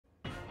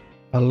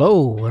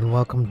Hello and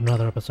welcome to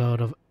another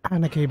episode of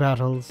Anarchy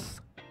Battles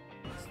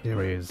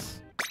series.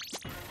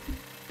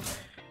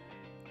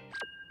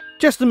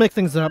 Just to make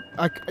things up,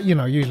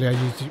 usually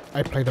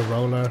I play the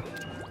roller,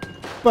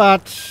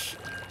 but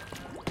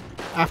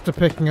after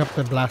picking up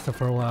the blaster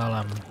for a while,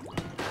 I'm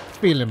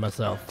feeling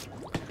myself.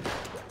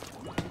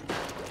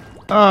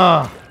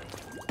 I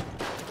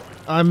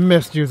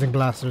missed using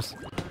blasters.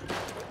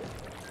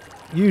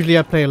 Usually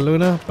I play a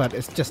Luna, but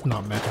it's just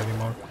not meta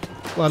anymore.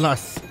 Well,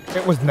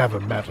 it was never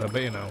meta,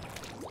 but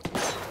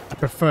I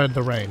preferred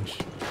the range.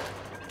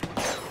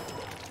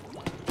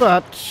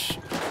 But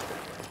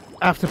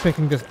after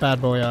picking this bad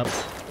boy up,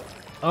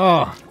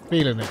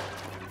 feeling it.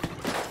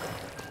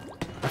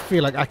 I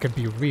feel like I could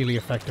be really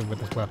effective with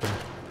this weapon.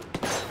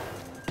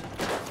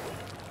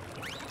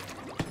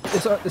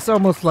 It's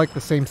almost like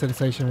the same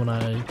sensation when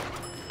I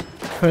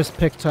first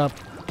picked up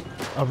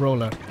a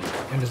roller,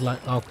 and it's like,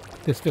 oh,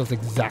 this feels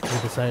exactly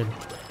the same.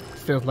 It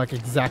feels like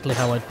exactly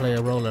how I'd play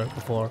a roller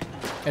before,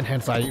 and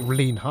hence I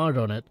lean hard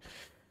on it.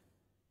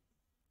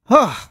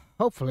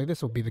 Hopefully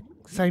this will be the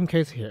same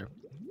case here.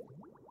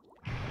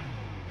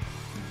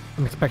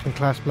 I'm expecting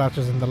clash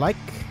blasters and the like.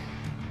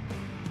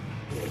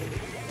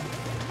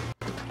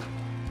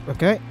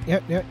 Okay, yeah,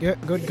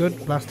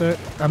 good, blaster.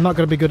 I'm not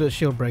gonna be good at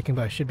shield breaking,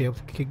 but I should be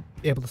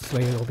able to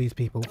slay all these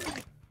people.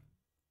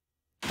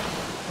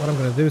 What I'm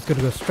gonna do is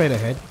gonna go straight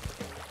ahead.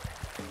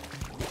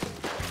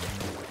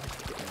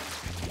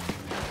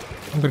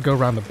 I'm gonna go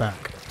around the back.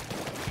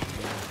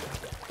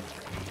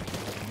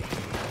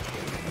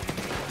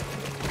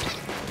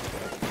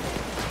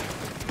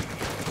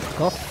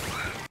 Off.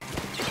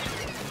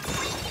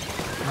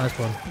 Nice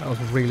one. That was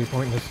really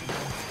pointless.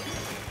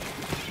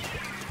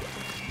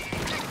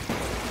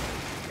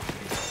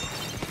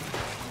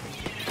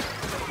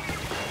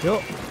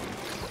 Yo.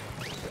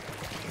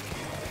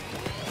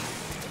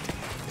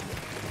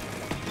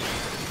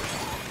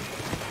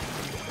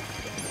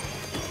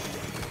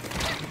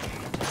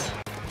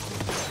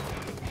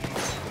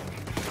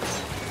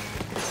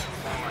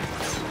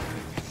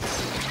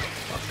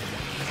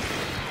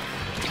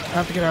 I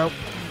have to get out.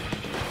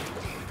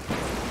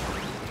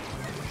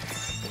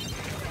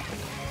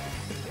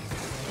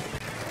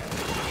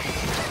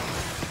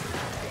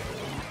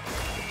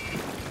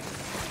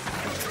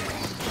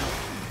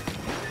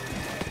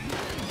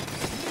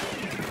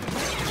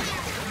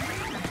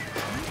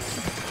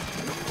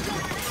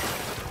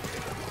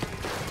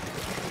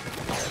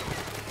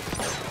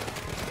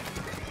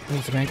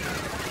 Needs to make.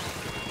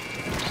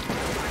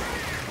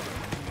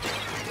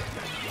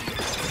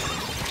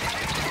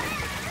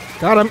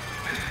 Got him.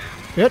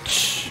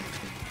 Bitch.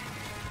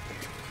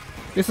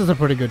 This is a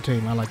pretty good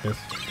team. I like this.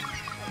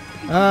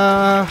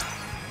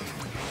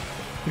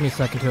 Give me a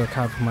second to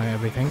account for my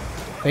everything.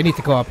 They need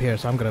to go up here,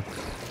 so I'm gonna...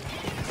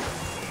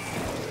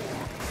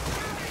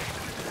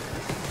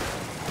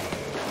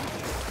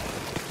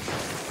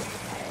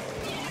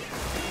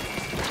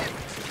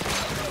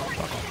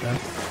 Fuck off, man.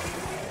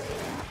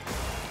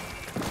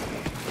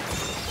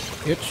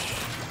 Bitch.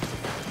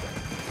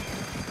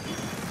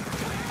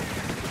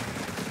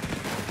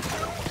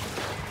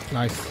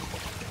 Nice.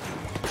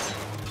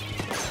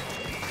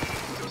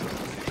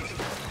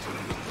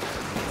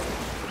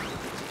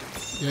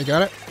 Yeah,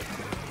 got it.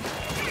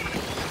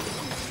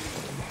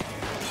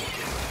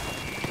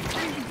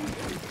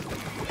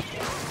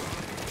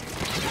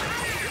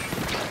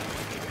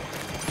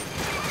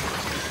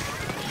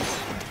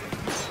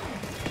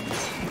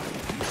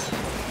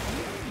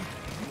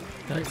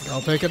 Okay,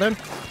 I'll take it then.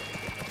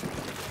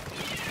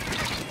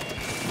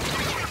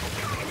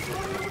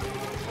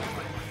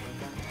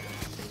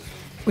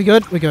 We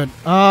good? We good.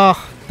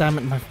 Oh, damn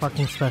it, my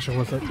fucking special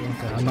was it.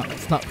 Okay,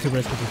 it's not too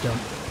risky to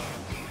jump.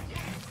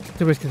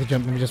 Too risky to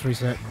jump, let me just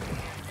reset.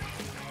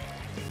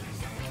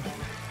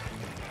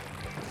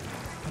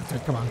 That's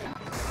it, come on.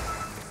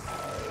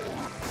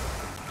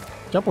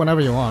 Jump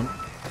whenever you want.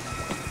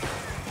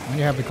 When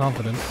you have the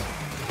confidence.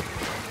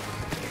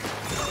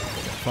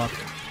 Fuck.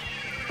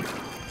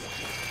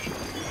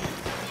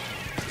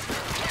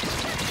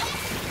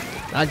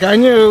 That guy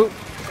knew!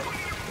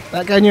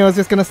 That guy knew I was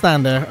just gonna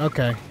stand there.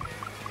 Okay.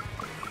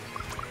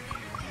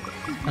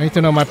 I need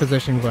to know my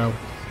position well.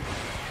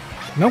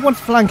 No one's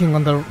flanking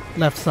on the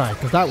left side,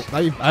 because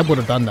I would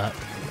have done that.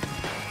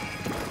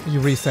 You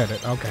reset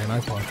it. Okay,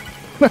 nice one.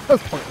 That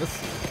was pointless.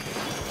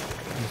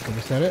 I'm just gonna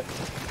reset it.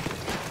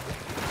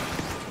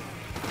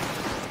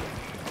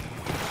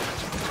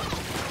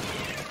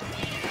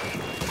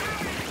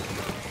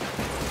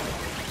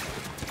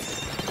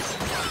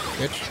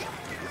 Bitch.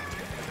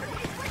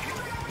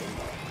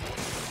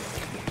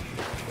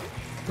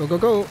 Go, go,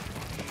 go.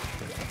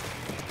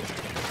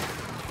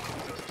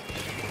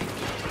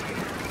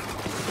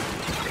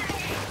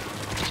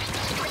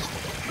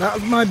 That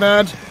was my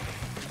bad.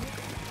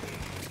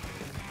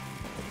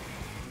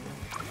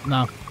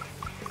 No.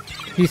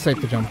 He's safe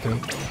to jump to.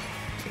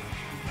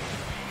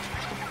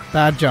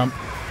 Bad jump.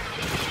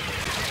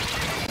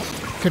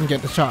 Couldn't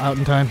get the shot out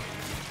in time.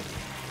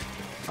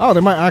 Oh,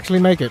 they might actually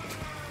make it.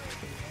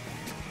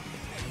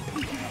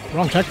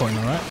 Wrong checkpoint,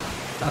 alright.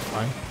 That's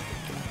fine.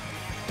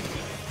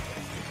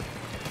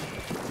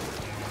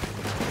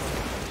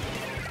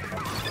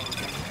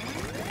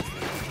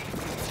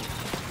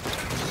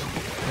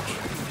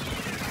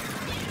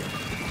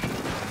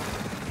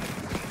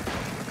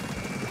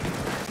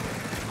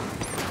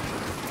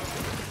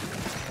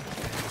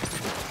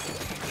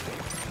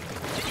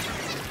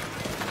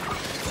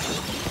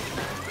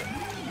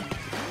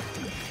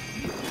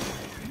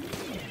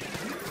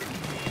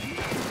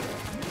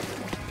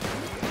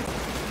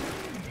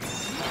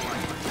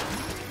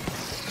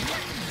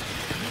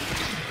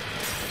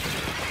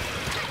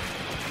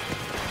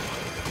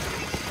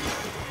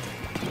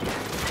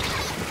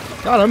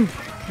 Got him,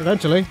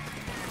 eventually.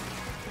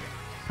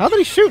 How did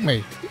he shoot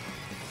me?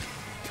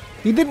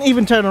 He didn't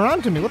even turn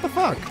around to me, what the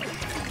fuck?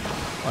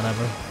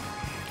 Whatever.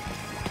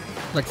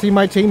 Like, see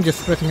my team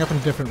just splitting up in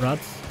different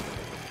routes?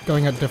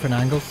 Going at different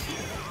angles?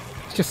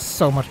 It's just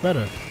so much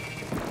better.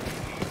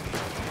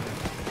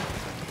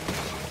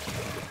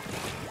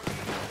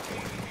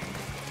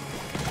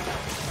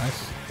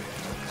 Nice.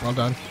 Well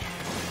done.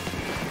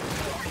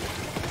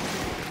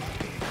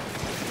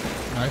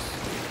 Nice.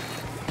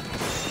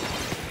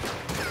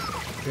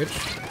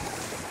 Bitch.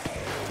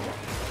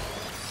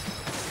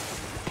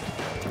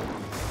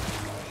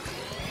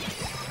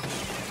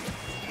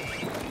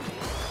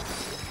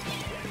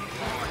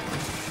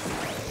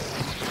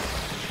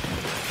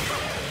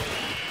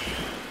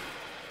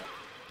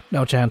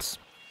 No chance.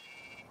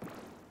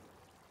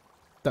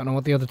 Don't know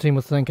what the other team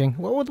was thinking.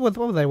 What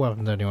were their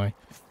weapons anyway?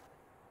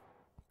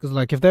 Because,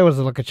 like, if there was,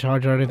 like, a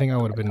charge or anything, I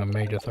would have been a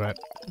major threat.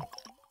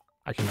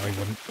 Actually, no, he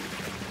wouldn't.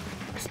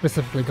 I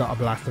specifically got a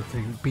blaster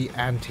to be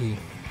anti.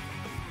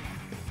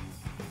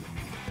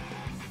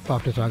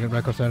 Pop the target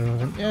record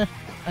center. Yeah,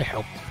 I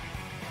helped.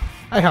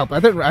 I helped.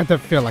 I didn't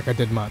feel like I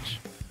did much.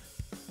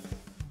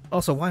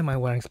 Also, why am I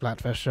wearing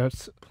Splatfest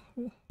shirts?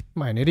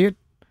 Am I an idiot?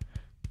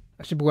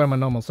 I should be wearing my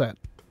normal set.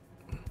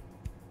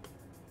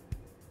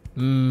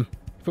 If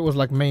it was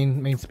like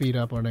main speed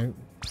up or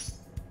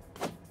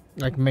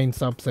like main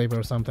sub saver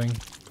or something.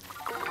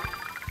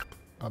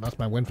 Oh, that's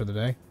my win for the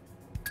day.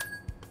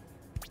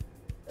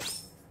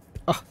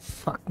 Oh,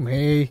 fuck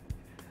me.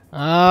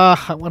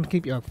 I want to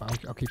keep you.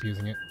 I'll keep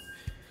using it.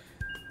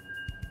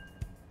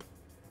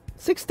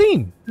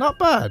 16, not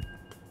bad.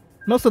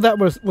 Most of that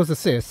was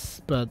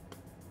assists, but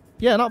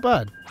yeah, not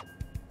bad.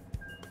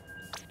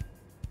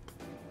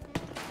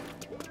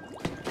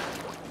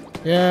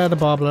 Yeah, the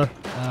bobbler.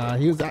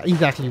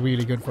 He's actually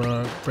really good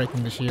for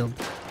breaking the shield.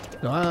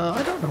 So,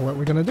 I don't know what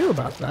we're gonna do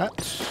about that.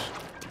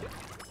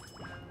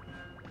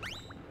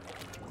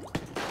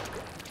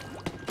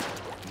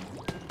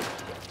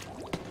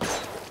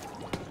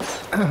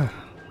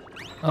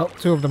 Oh,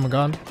 two of them are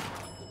gone.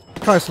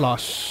 Try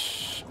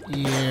slosh.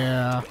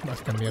 Yeah,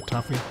 that's gonna be a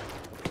toughie.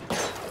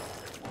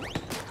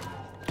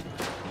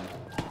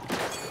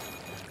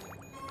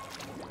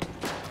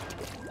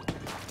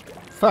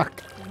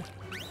 Fuck.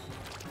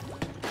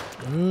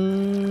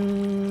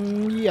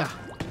 Yeah.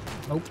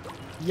 Nope.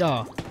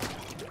 Yeah.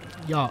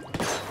 Yeah.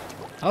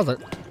 How the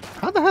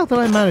hell did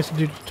I manage to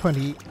do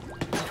 28?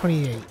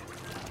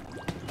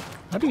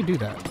 How do you do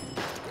that?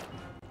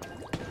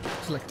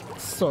 It's like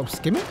sort of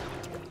skim it?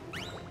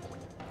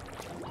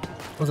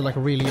 Was it like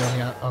really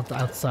on the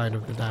outside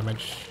of the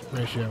damage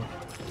ratio?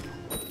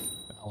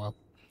 Oh well.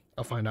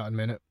 I'll find out in a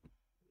minute.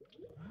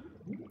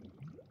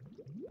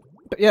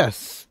 But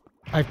yes,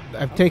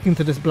 I've taken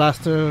to this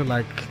blaster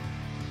like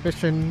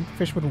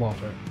fish with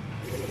water.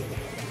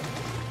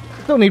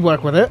 Don't need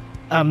work with it.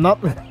 I'm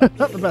not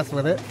not the best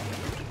with it.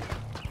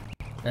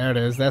 There it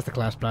is. That's the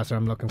class blaster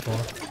I'm looking for.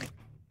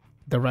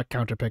 Direct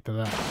counterpick to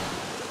that.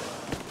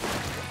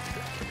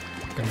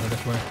 Gonna go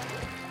this way.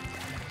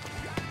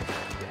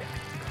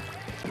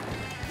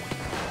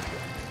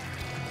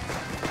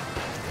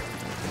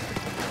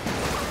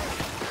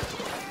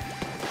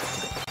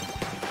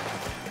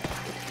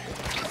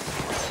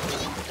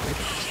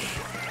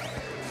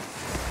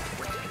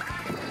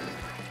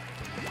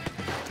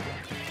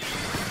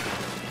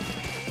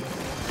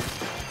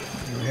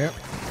 Yep.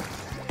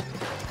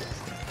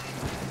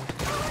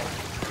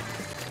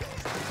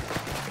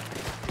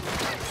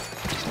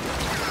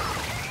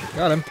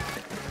 Got him.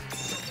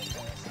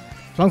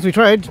 As long as we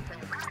trade.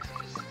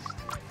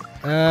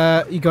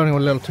 You're going a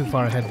little too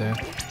far ahead there.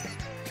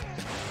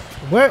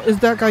 Where is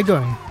that guy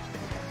going?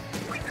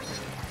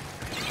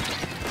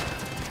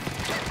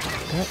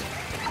 Yep.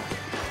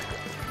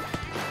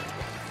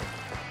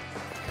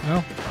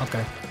 No?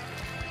 Okay.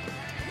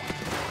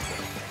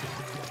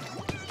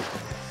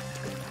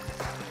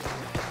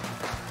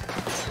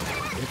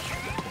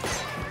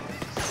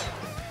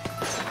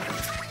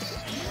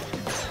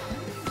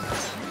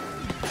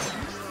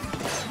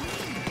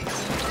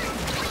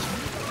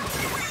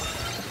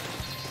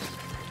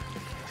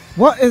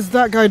 What is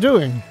that guy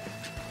doing?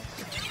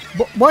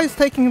 Why is it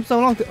taking him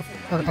so long to...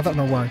 I don't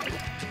know why.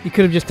 He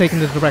could have just taken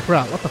the direct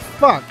route. What the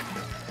fuck?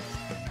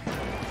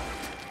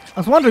 I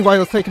was wondering why it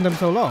was taking them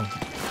so long.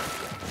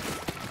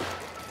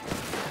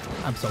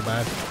 I'm so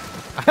bad.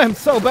 I am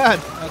so bad!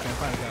 Okay,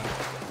 fine, go.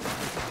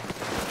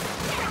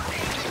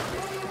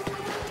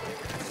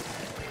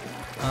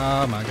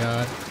 Oh my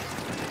god.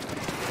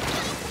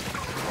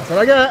 That's what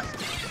I get!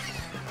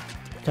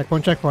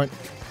 Checkpoint, checkpoint.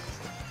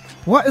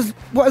 What is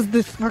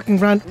this fucking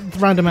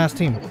random ass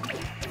team?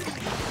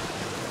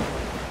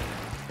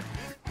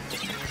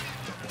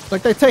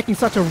 Like they're taking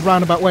such a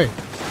roundabout way.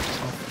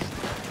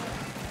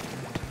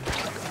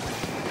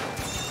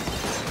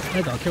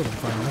 I gotta kill them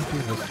finally.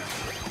 Jesus.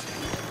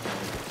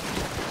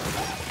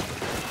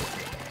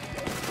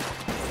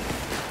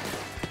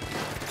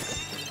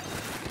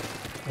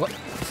 What?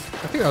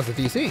 I think that was a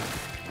DC.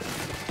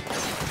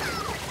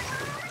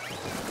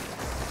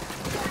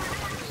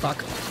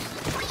 Fuck.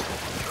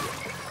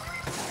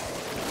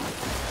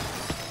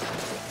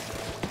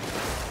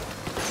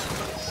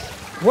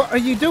 What are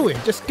you doing?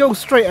 Just go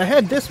straight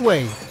ahead this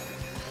way.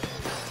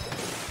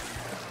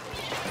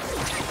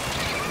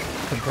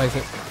 Couldn't place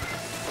it.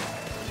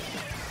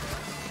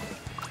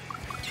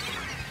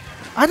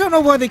 I don't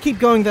know why they keep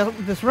going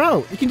this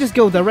route. You can just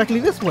go directly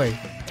this way.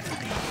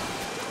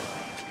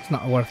 It's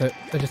not worth it.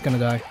 They're just gonna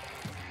die.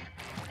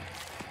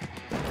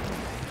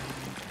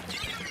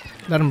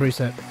 Let them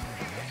reset.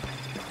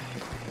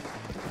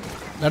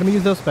 Let them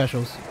use those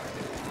specials.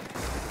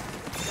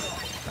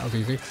 That was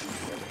easy.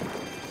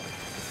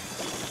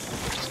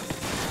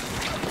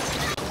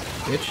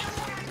 Bitch.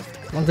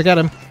 As long as I get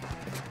him.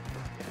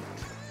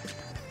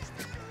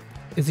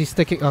 Is he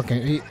sticking?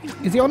 Okay.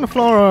 Is he on the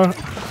floor or...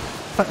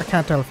 I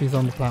can't tell if he's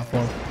on the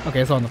platform.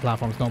 Okay, it's on the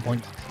platform. It's no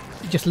point.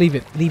 Just leave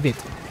it. Leave it.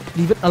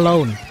 Leave it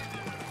alone.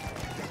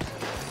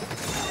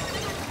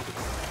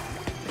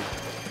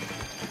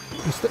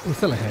 We're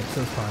still ahead,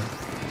 so it's fine.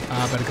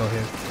 I better go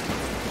here.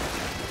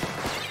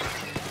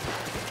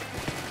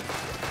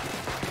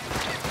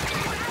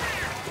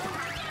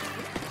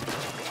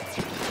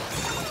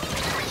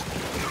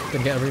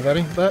 Gonna get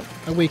everybody, but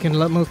a weaken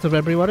most of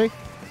everybody.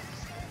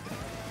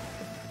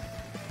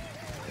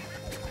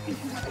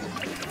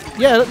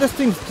 Yeah, this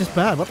thing's just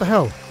bad. What the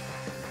hell?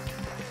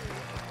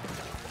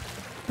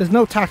 There's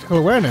no tactical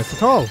awareness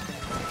at all.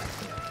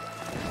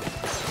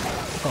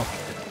 Oh.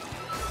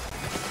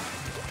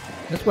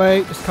 This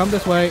way. Just come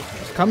this way.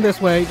 Just come this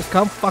way. Just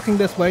come fucking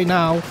this way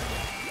now.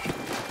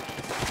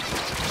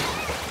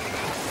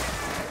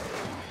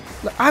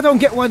 Look, I don't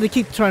get why they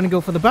keep trying to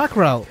go for the back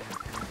route.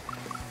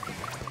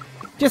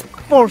 Just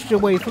force your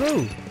way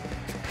through.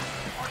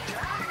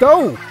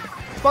 Go!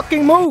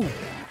 Fucking move!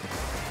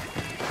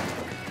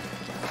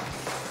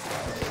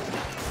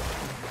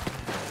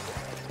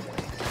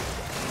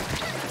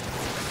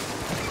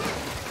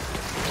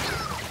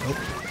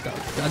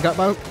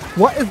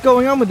 What is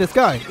going on with this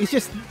guy? He's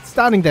just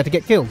standing there to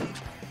get killed.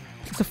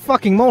 He's a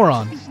fucking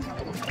moron.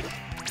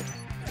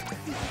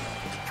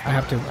 I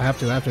have to.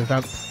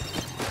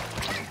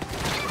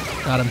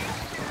 Got him.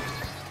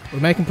 We're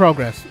making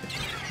progress.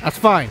 That's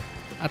fine.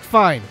 That's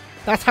fine.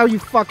 That's how you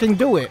fucking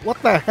do it.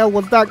 What the hell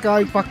was that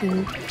guy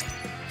fucking...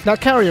 That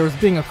carrier is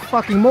being a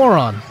fucking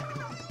moron.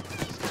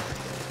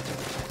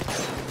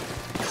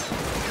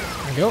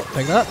 There you go.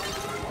 Take that.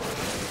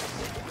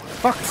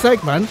 Fuck's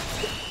sake, man.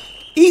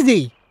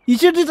 Easy! You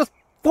should have just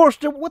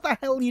forced it. What the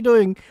hell are you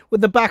doing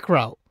with the back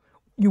route?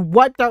 You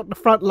wiped out the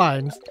front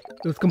lines.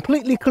 It was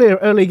completely clear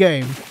early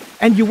game.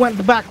 And you went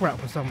the back route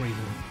for some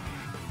reason.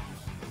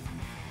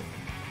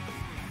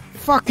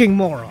 Fucking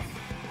moron.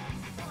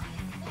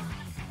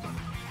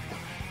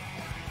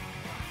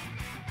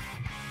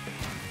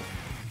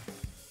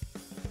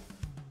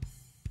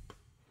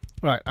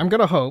 Right, I'm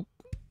gonna hope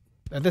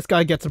that this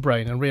guy gets a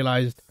brain and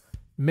realized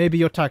maybe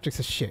your tactics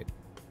is shit.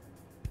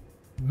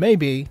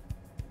 Maybe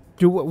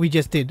do what we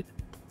just did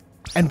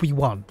and we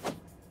won.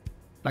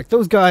 Like,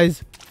 those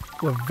guys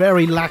were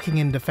very lacking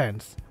in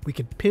defense. We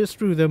could pierce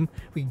through them,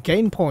 we could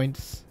gain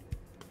points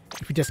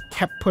if we just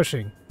kept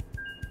pushing.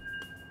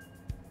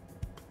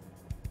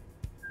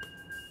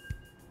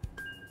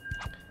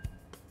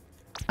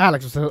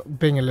 Alex was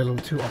being a little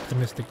too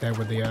optimistic there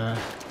with the oh,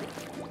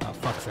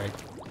 fuck's sake.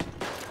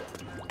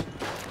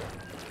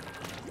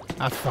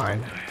 That's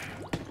fine.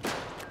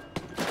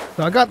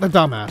 So I got the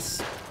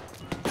dumbass.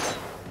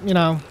 You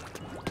know,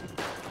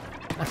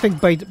 I think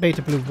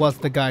Beta Blue was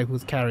the guy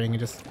who's carrying and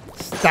just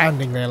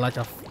standing there like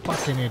a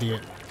fucking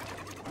idiot.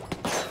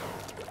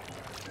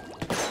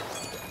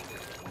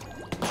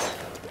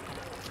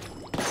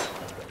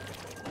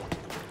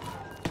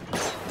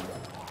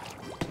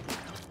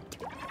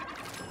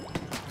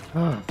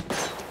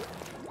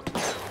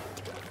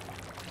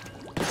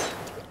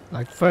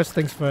 Like, first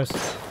things first.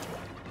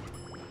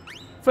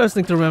 First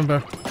thing to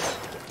remember,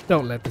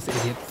 don't let this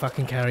idiot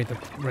fucking carry the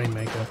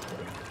Rainmaker.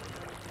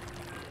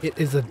 It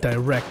is a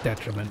direct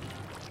detriment.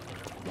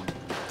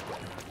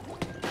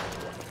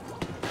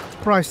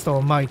 Christ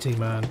almighty,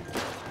 man.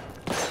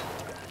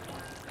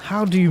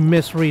 How do you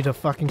misread a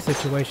fucking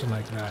situation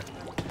like that?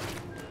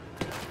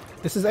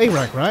 This is A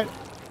rank, right?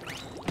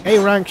 A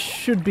rank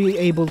should be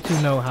able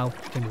to know how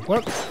things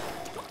work.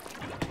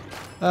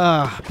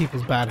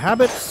 People's bad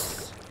habits.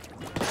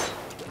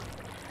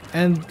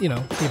 And, you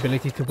know, the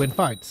ability to win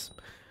fights.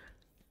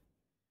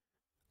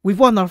 We've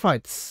won our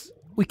fights.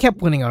 We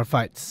kept winning our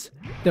fights.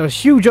 There are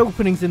huge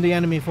openings in the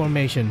enemy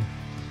formation.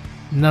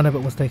 None of it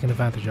was taken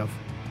advantage of.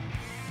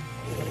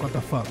 What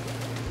the fuck?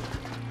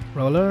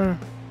 Roller?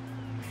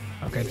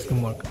 Okay, this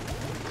can work.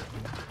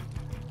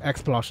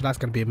 Explosion, that's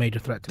gonna be a major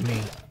threat to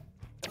me.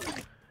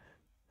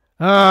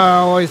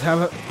 Always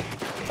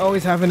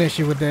have an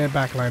issue with their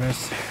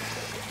backliners.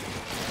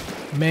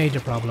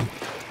 Major problem.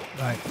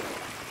 Right.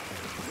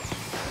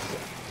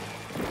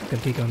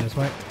 Gonna keep going this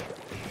way.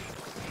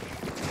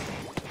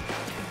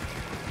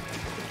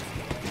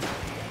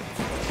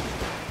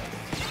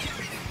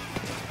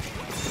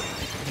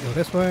 Go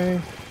this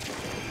way.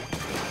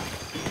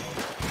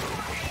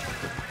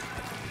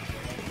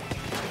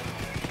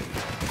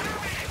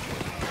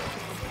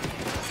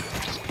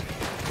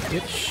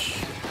 Bitch.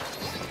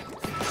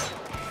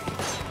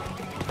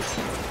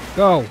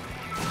 Go.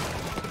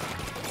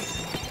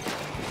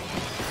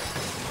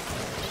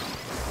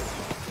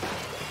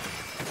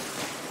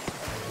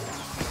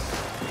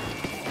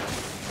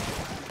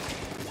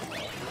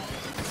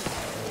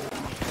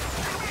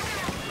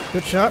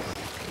 Good shot.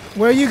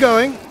 Where are you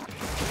going?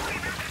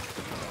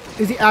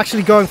 Is he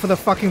actually going for the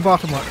fucking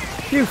bottom one?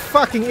 You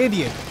fucking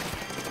idiot.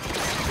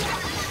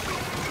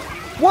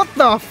 What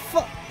the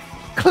fuck?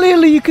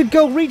 Clearly you could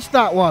go reach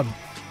that one.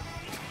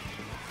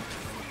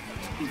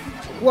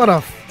 What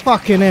a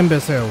fucking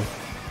imbecile.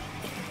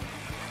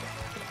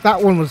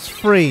 That one was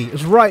free. It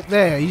was right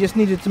there. You just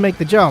needed to make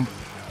the jump.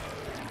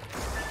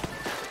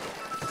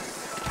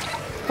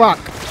 Fuck.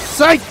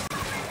 Sake!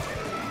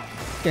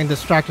 Getting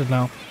distracted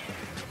now.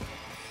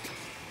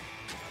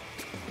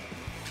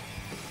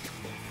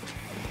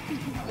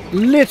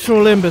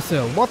 Literal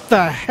imbecile. What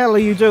the hell are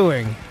you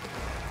doing?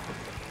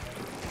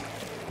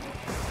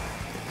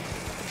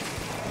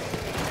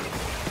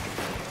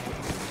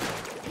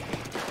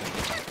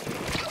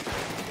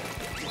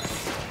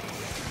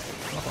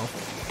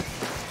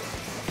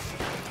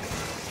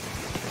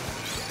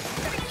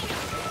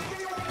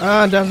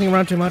 Dancing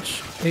around too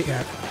much.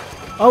 Yeah.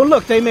 Oh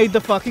look, they made the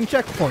fucking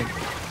checkpoint.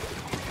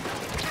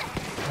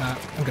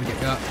 I'm gonna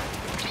get got.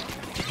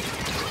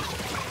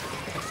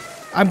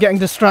 I'm getting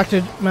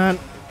distracted, man.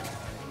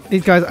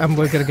 These guys,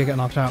 we're gonna get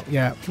knocked out.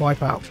 Yeah,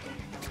 wipe out.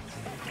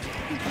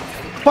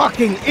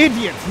 Fucking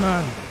idiots,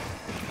 man.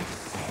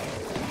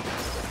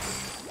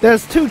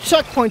 There's 2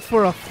 checkpoints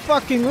for a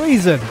fucking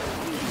reason.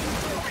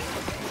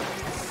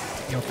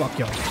 Yo, fuck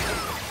y'all.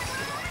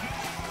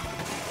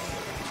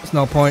 There's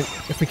no point.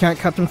 If we can't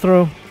cut them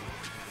through,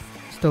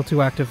 still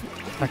too active.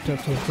 Still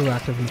too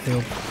active in the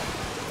field.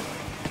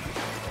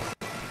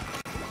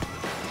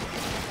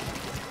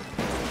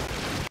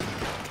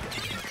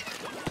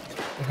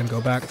 I can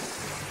go back.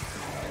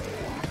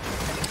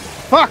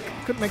 Fuck!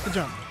 Couldn't make the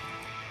jump.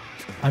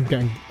 I'm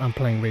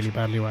playing really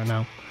badly right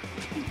now.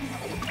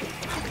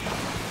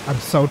 I'm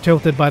so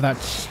tilted by that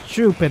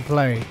stupid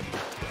play.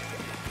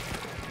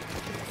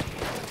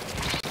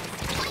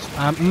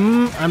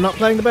 I'm not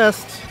playing the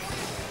best.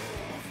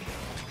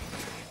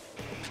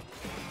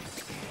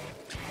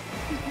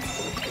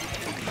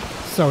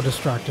 So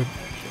distracted.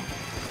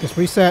 Just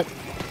reset. Do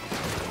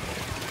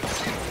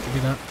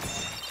that.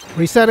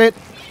 Reset it.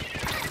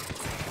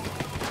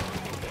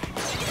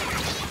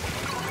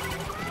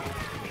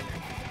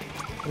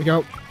 Here we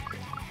go.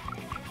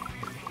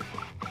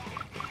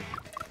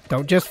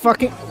 Don't just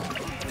fucking...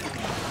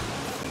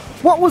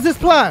 What was his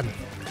plan?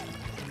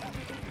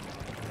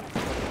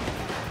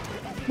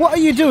 What are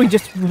you doing?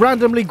 Just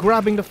randomly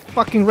grabbing the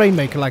fucking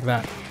Rainmaker like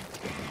that?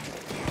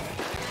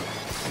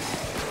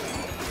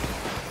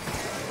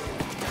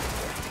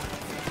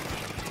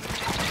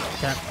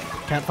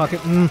 Can't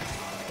fucking...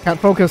 Can't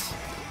focus.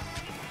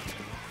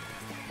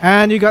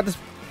 And you got this...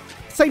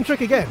 Same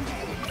trick again.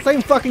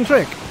 Same fucking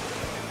trick.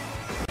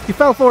 You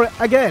fell for it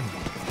again.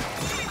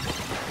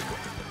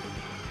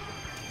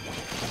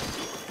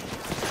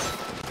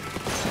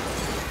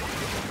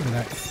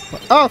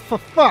 Oh, for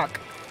fuck!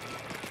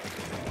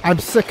 I'm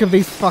sick of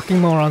these fucking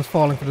morons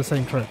falling for the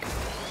same trick.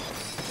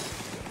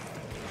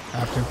 I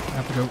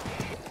have to go.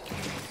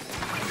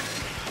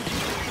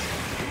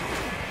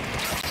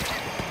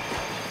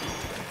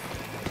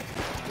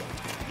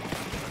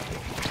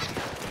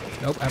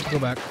 Nope, I have to go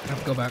back.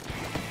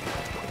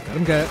 Let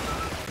him get it.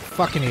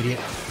 Fucking idiot.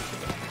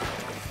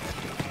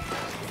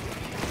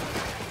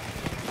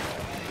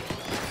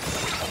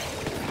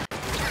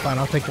 Fine,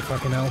 I'll take the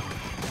fucking L.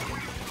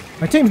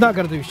 My team's not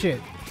gonna do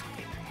shit.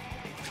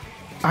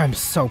 I'm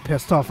so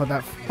pissed off at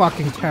that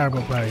fucking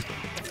terrible play.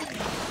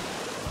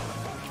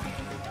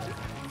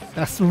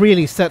 That's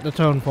really set the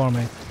tone for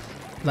me.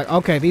 Like,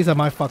 okay, these are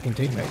my fucking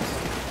teammates.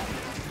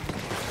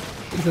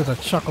 These are the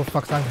chuckle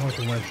fucks I'm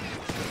working with.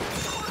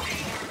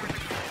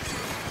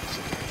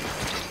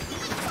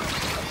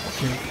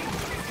 Shoot.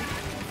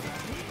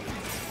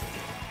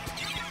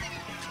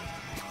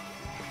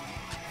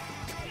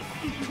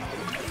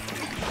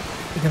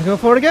 We're gonna go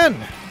for it again!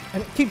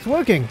 And it keeps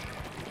working!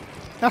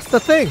 That's the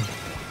thing!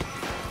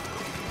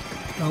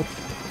 Nope.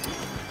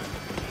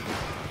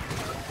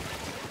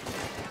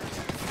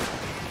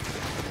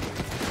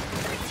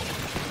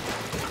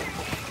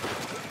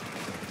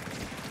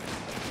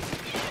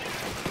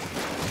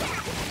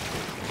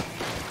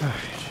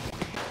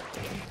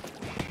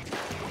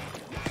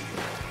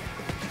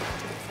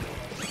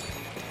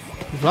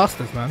 We've lost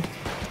this, man.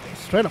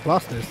 Straight up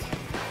lost this.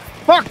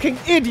 Fucking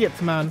idiots,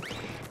 man!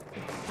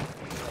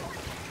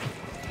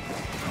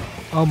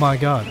 Oh my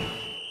god.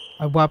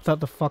 I wiped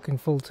out the fucking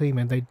full team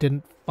and they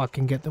didn't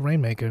fucking get the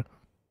Rainmaker.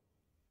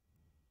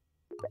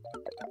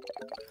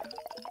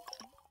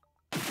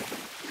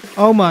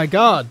 Oh my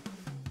god.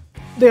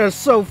 They're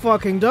so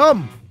fucking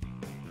dumb.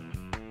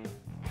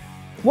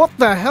 What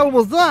the hell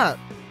was that?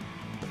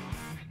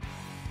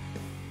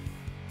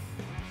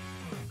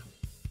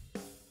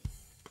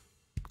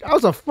 That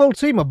was a full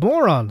team of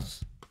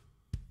morons.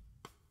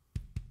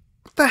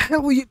 What the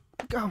hell were you...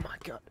 Oh my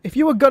god. If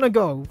you were gonna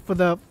go for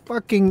the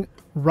fucking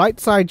right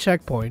side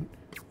checkpoint,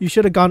 you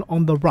should have gone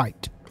on the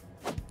right.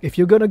 If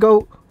you're gonna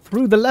go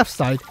through the left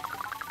side,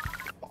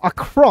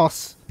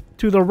 across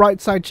to the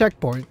right side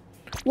checkpoint,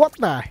 what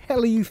the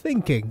hell are you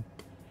thinking?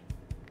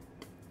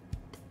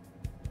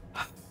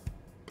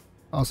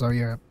 Also,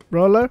 yeah,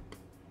 roller,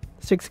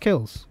 6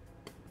 kills.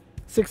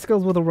 6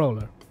 kills with a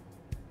roller.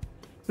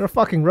 You're a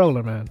fucking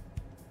roller, man.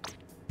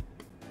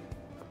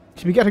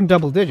 Should be getting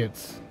double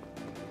digits.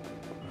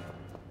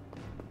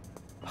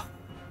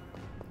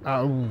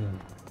 Oh.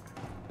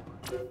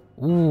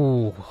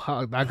 Ooh,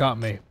 that got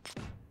me.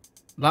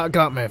 That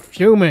got me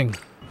fuming.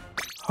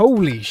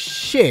 Holy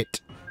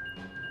shit.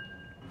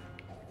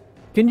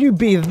 Can you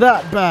be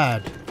that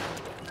bad?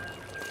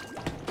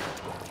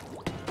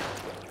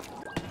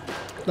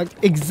 Like,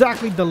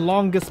 exactly the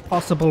longest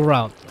possible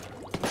route.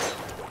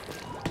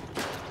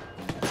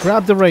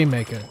 Grab the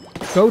Rainmaker.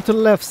 Go to the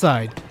left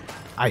side.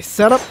 I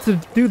set up to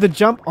do the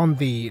jump on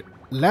the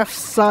left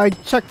side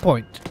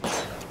checkpoint.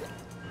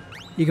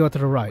 You go to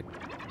the right.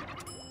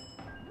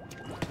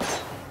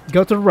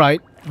 Go to the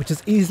right, which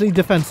is easily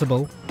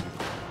defensible.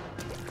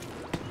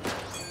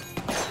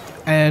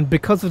 And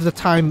because of the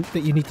time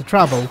that you need to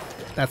travel,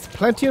 that's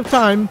plenty of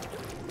time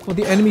for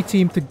the enemy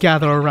team to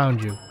gather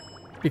around you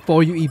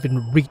before you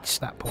even reach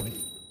that point.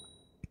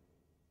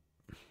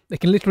 They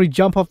can literally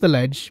jump off the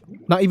ledge,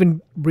 not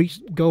even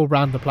go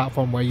around the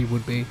platform where you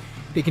would be.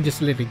 They can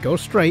just literally go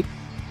straight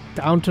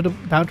down to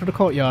the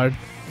courtyard,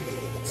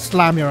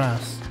 slam your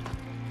ass,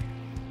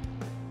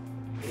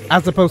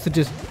 as opposed to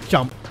just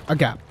jump a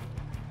gap.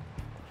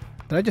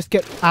 Did I just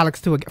get Alex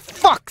to a gap?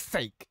 Fuck's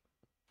sake!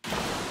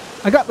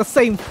 I got the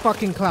same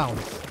fucking clowns.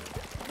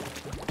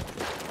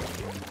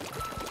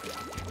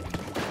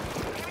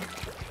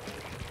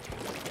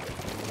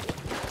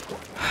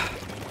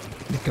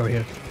 Let's go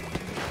here.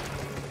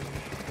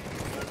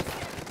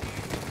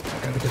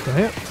 Gotta get down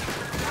here.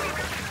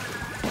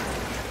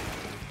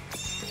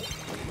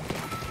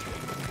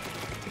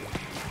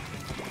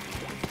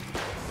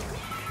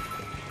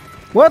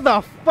 Where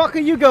the fuck are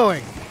you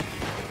going?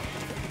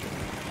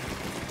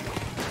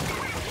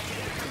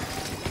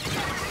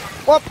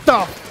 What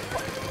the?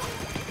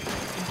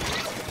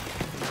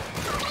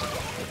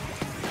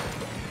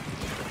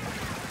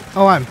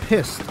 Oh, I'm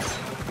pissed.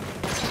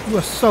 You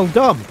are so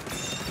dumb.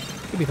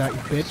 Give me that, you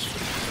bitch.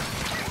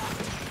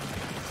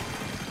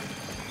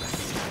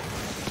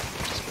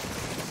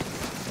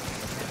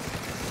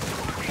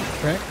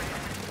 Okay.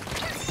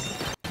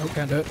 Oh,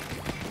 can't do it.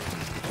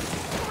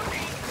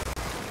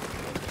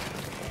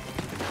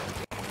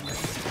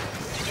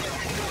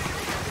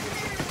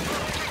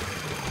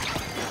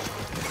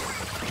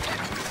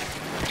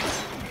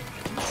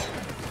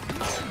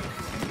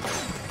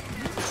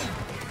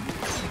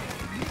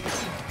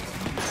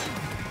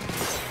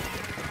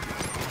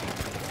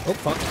 Oh,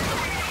 fuck.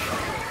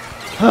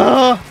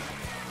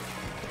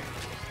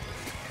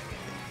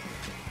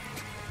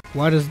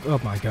 Why does... Oh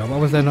my god, why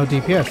was there no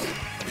DPS?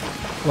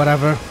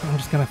 Whatever, I'm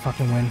just gonna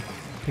fucking win.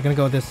 They're gonna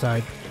go this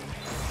side.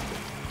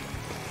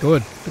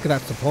 Good. Look at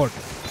that support.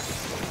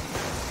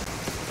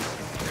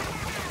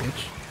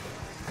 Bitch.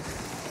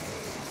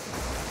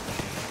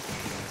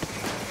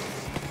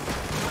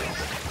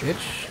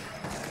 Bitch.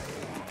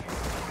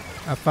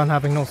 Have fun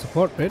having no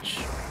support, bitch.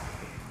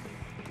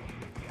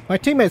 My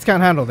teammates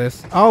can't handle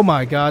this. Oh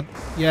my god.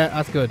 Yeah,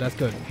 that's good, that's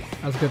good.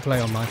 That's a good play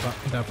on my part,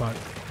 their part.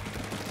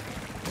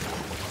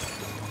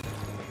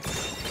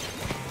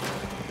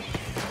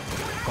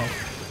 Oh.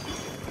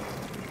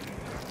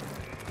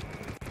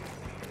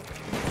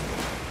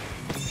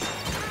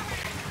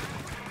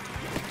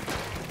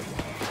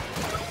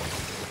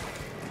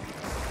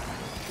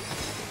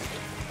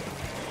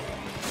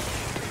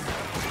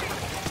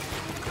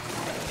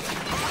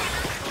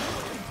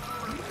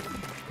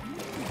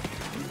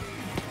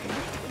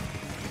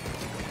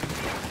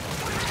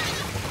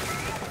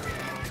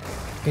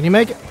 Can you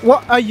make it?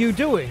 What are you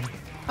doing?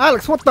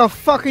 Alex, what the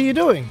fuck are you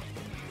doing?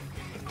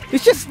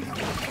 It's just...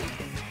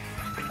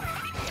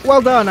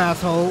 Well done,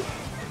 asshole.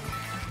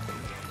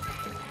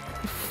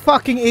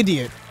 Fucking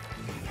idiot.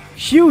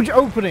 Huge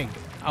opening.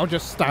 I'll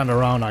just stand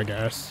around, I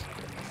guess.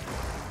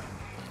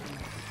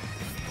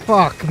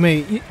 Fuck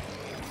me.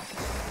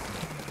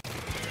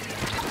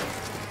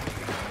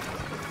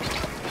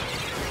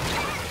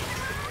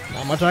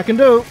 Not much I can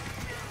do.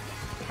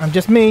 I'm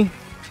just me.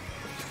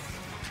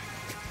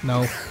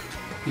 No.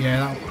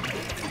 Yeah,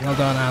 well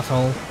done,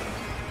 asshole.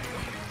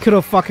 Could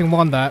have fucking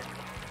won that.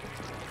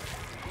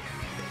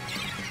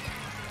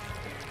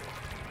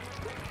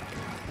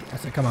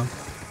 That's it, come on.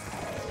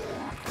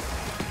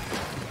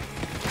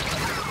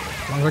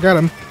 As long as I get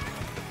him.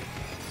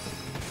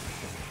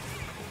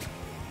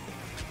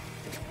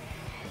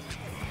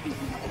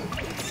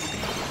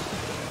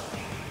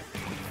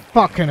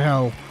 Fucking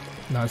hell.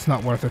 No, it's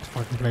not worth it to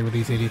fucking play with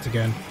these idiots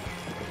again.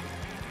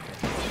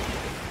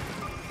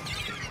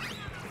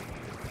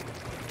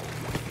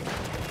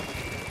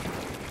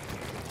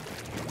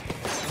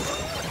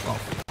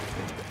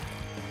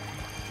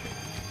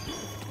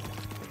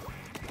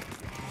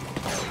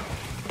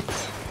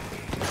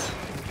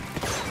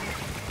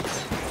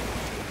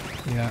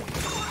 Yeah.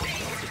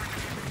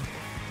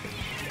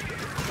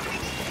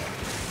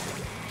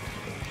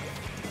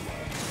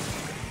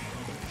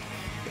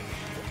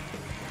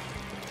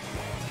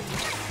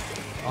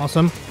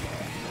 Awesome.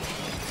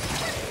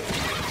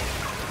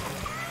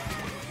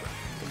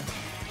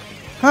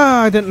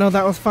 Ah, I didn't know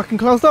that was fucking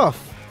closed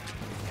off.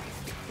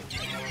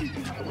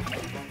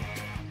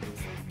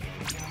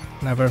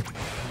 Never.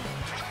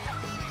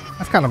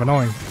 That's kind of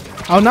annoying.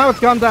 Oh, now it's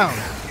gone down.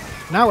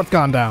 Now it's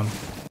gone down.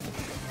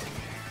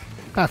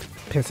 That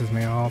pisses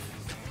me off.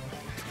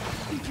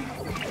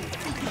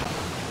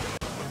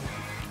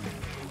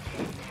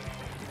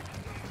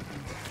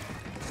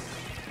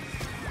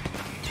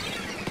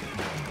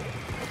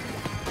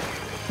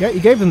 Yeah, you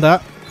gave them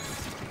that.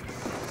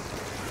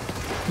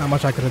 Not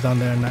much I could have done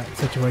there in that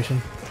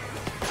situation.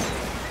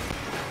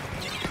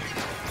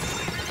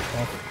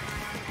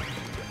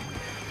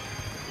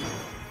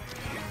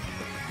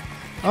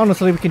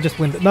 Honestly, we can just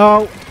win.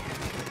 No!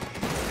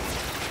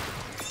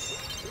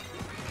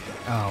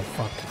 Oh,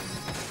 fuck.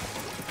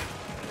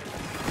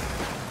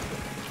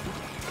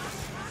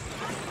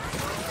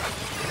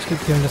 Just keep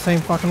doing the same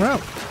fucking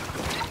route.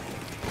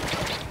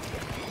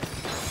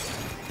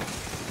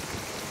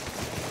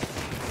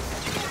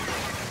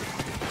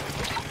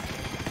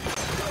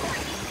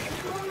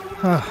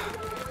 Huh.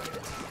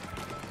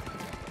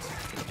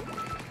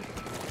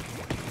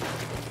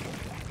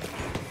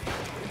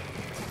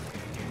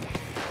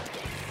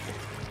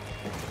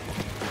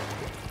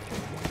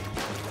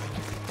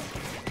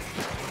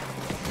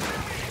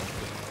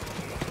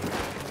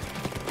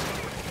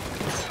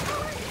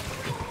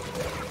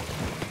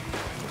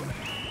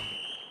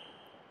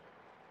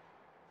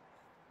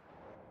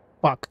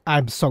 Fuck,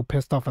 I'm so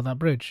pissed off at that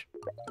bridge.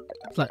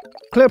 It's like,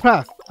 clear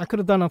path. I could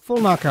have done a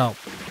full knockout.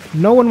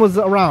 No one was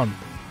around.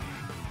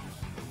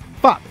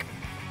 Fuck.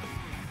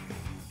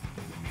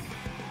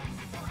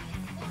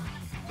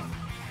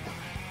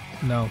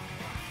 No.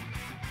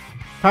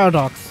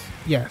 Paradox,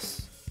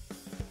 yes.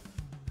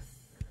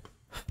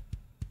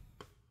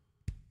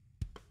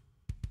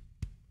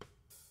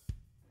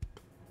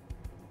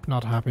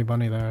 Not a happy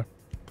bunny there.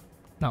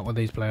 Not with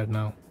these players,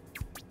 no.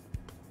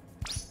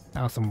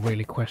 That was some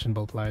really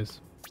questionable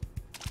plays.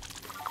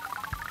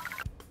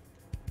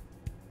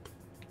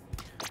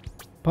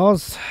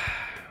 Pause.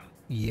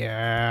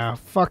 Yeah,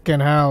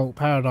 fucking hell,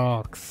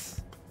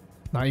 Paradox.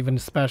 Not even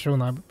special,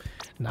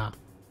 nah.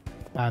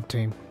 Bad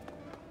team.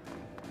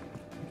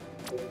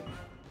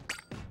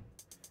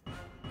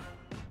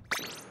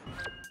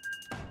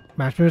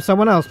 Match me with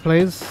someone else,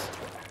 please.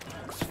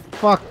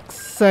 Fuck's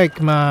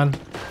sake, man.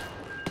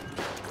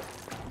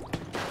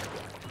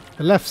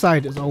 The left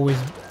side is always...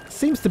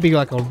 seems to be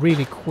like a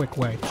really quick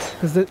way.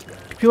 Because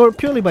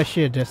purely by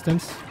sheer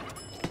distance.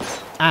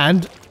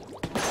 And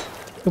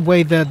the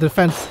way the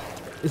defense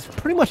is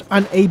pretty much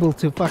unable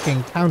to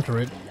fucking counter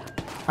it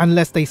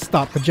unless they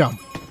stop the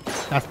jump.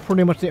 That's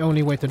pretty much the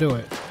only way to do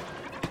it.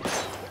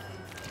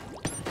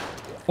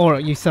 Or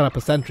you set up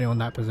a sentry on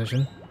that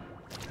position.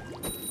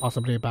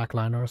 Possibly a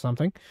backliner or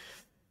something.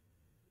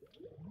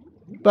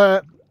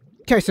 But,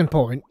 case in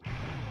point,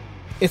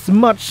 it's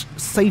much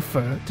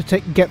safer to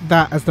get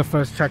that as the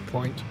first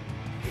checkpoint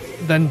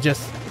than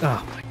just...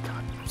 oh my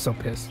god, I'm so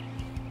pissed.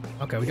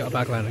 Okay, we got a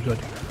backliner, good.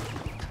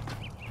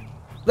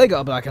 They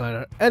got a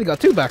backliner, and they got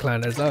two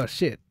backliners. Oh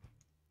shit,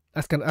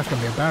 that's gonna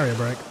be a barrier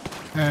break.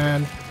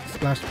 And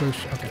splash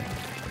push. Okay,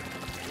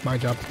 my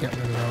job to get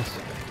rid of those.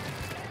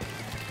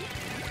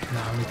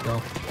 Nah, I need to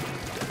go.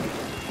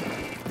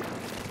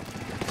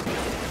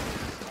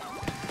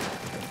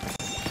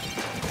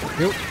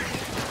 Yep.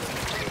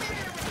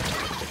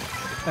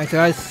 Thanks,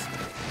 guys.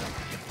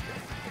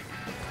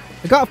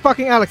 I got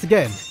fucking Alex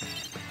again.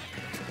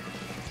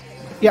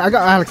 Yeah, I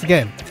got Alex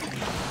again.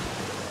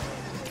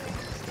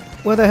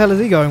 Where the hell is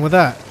he going with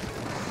that?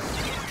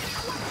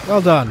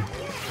 Well done.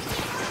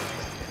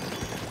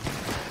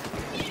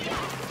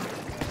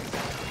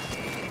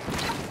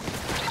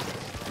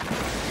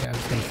 Yeah, I'm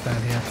just gonna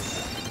stand here.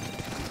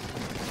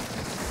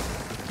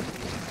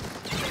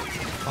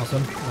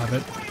 Awesome, love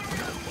it.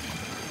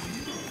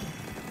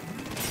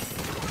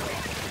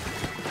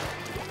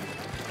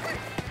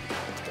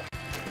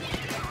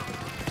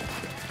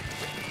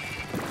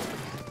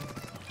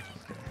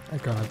 I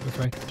got it this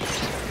way.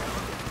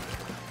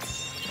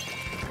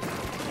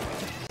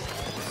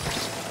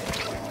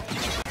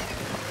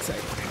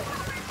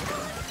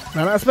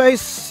 Run out of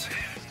space.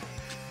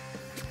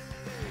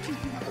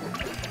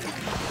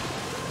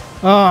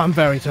 Oh, I'm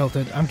very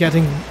tilted. I'm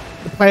getting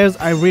the players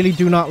I really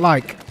do not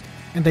like,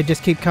 and they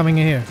just keep coming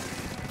in here.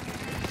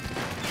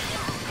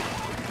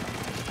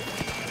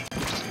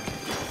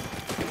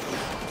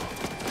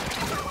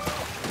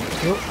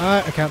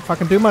 Oh, I can't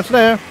fucking do much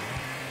there.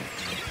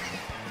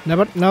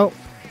 Never, no.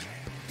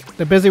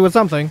 They're busy with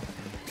something.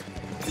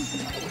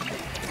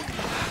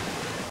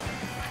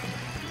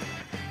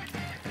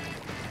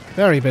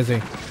 Very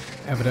busy,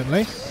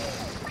 evidently.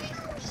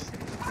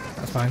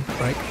 That's fine,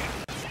 break.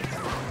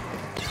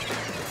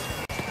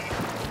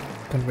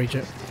 Couldn't reach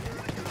it.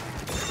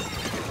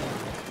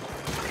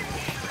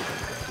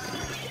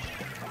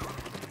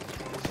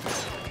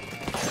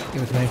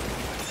 Give it to me.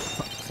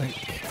 Fuck's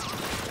sake.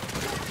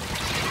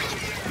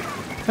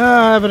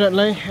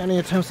 Evidently, any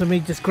attempts of me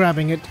just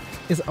grabbing it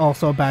is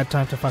also a bad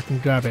time to fucking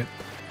grab it.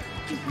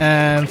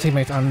 And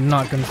teammates are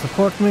not going to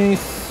support me,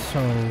 so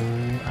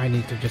I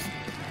need to just...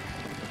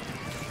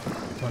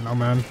 I don't know,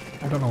 man.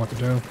 I don't know what to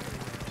do.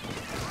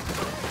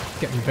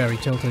 Getting very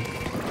tilted.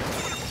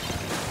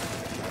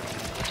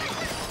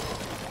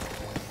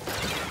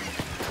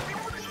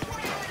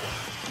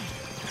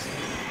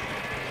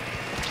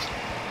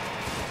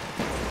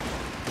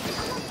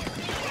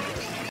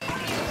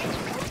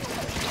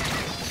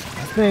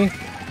 That's me.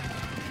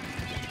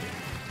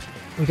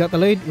 We got the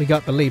lead? We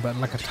got the lead, but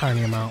like a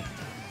tiny amount.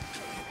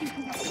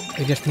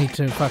 We just need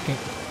to fucking...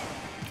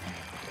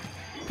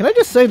 Can I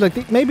just say,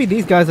 like, maybe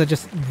these guys are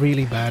just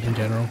really bad in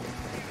general.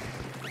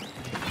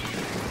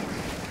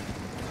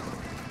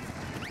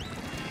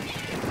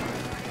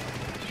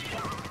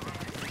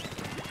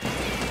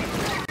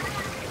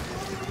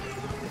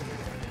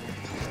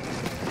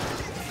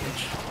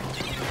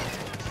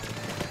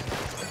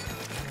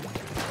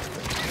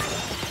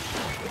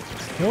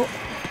 Nope.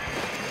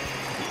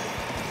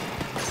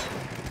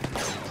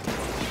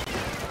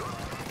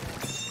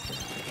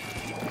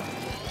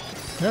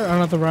 There,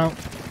 another route.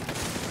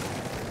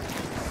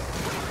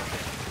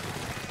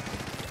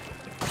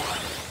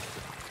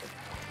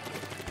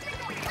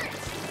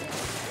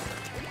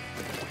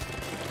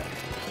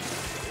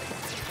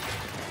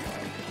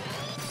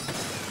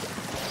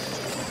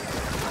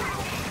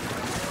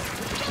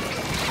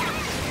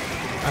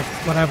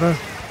 Whatever.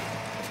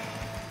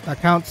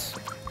 That counts.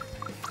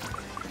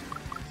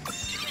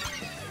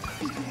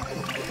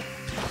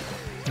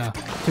 Nah,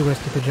 too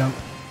risky to jump.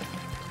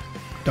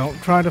 Don't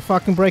try to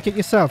fucking break it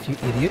yourself, you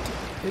idiot.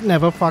 It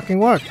never fucking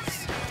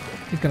works.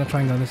 He's gonna try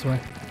and go this way.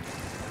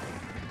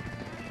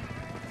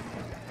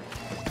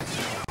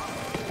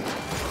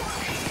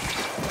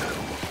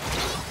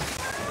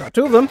 Got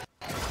two of them.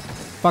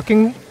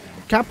 Fucking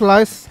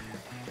capitalize.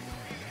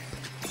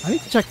 I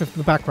need to check if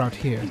the back route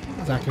here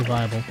is actually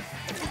viable.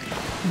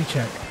 Let me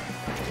check.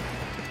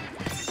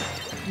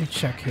 Let me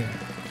check here.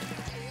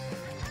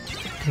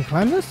 Can you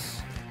climb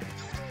this?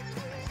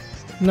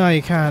 No,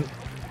 you can't.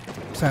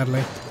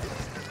 Sadly.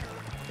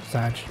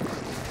 Sag.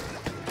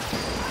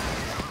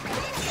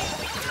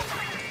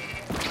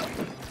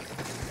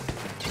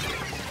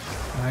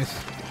 Nice.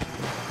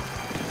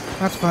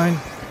 That's fine.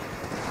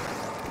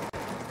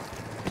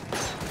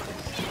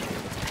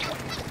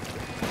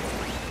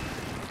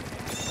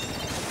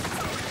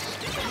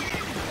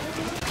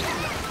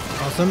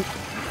 Awesome.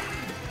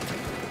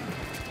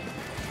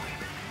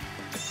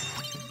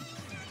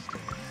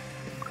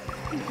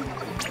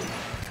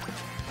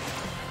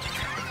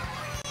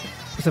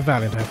 It's a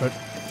valiant effort.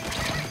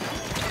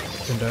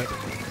 Can do it.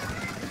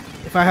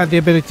 If I had the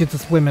ability to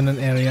swim in an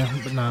area,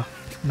 but no,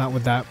 not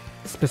with that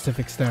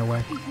specific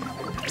stairway.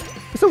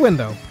 It's a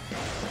window.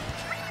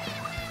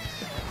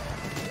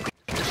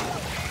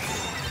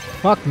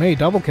 Fuck me,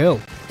 double kill.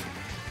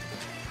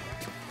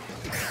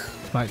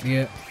 Might be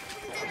it.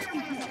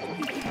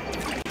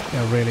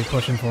 They're really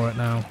pushing for it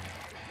now.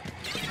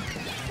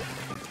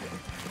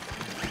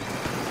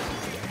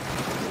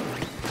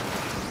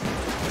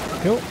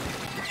 Cool.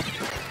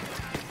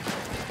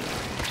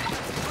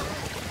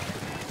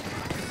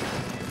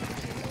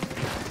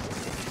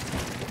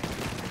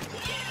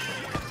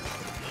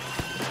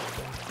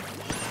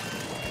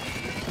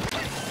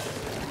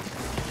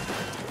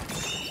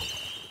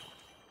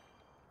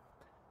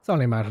 It's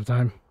only a matter of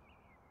time.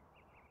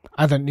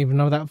 I didn't even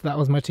know that if that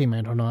was my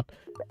teammate or not.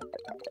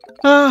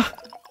 I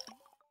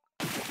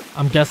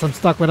guess I'm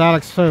stuck with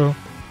Alex too.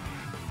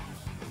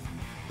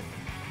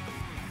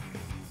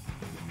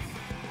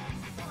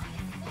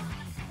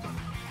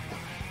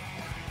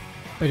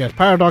 But yes,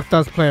 Paradox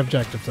does play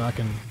objective, so I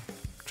can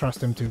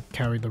trust him to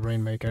carry the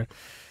Rainmaker.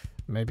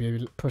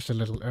 Maybe push a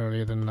little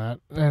earlier than that,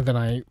 than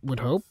I would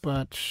hope,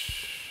 but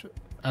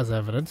as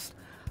evidenced,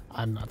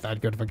 I'm not that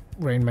good of a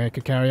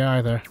Rainmaker carry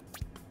either.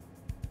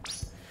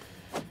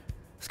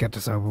 Let's get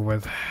this over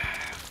with.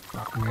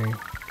 Fuck me.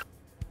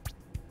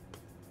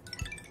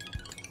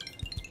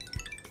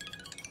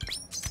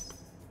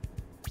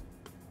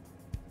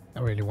 I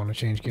really want to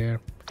change gear.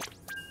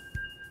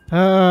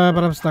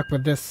 But I'm stuck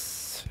with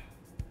this.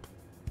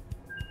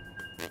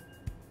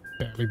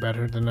 Barely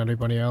better than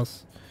everybody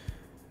else.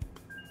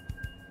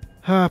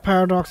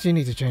 Paradox, you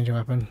need to change your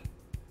weapon.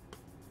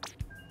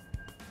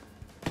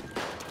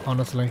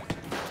 Honestly.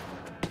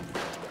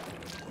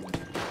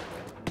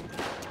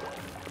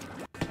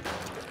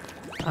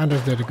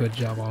 Anders did a good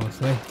job,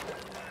 honestly.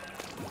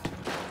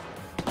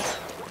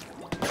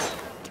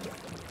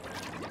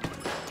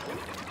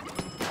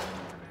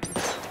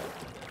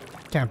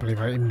 Can't believe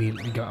I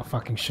immediately got a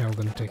fucking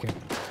Sheldon ticket.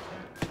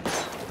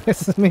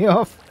 Pisses me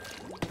off.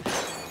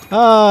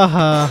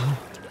 I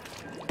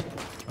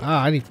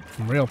need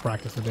some real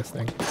practice with this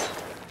thing.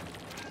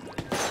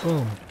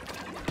 Boom.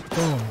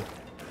 Boom.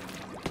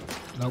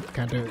 Nope,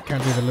 can't do it.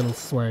 Can't do the little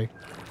sway.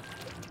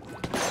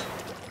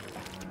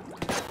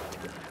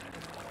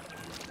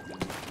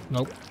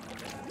 Nope.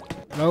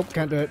 Nope,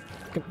 can't do it.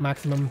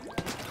 Maximum.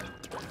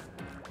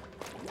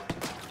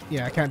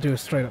 Yeah, I can't do a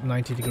straight up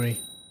 90 degree.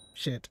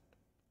 Shit.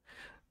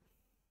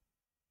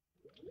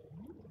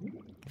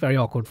 Very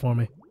awkward for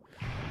me.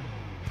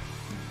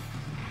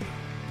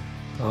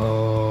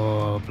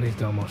 Oh, please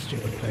no more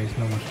stupid plays.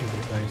 No more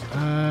stupid plays.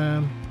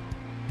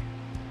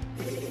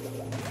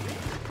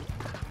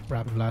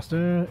 Rapid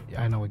blaster.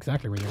 I know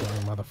exactly where you're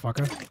going,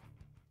 motherfucker.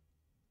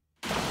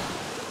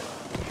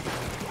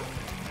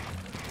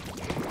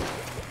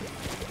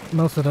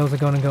 Most of those are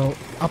going to go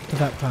up to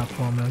that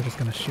platform, and I'm just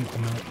going to shoot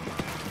them out.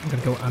 I'm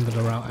going to go under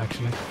the route,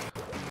 actually.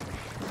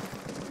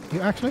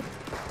 You actually?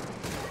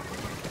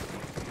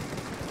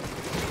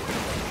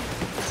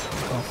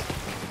 Oh.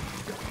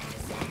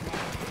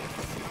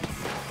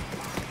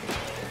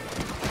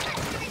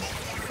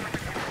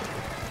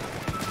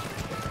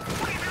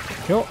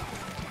 Sure.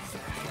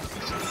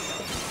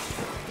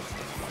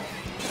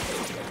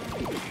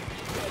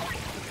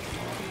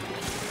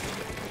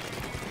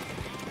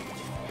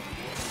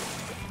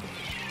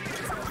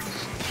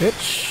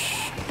 Bitch.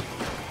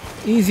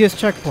 Easiest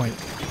checkpoint.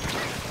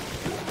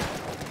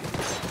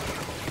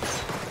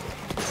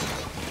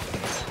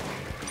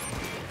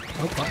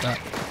 Oh, fuck that.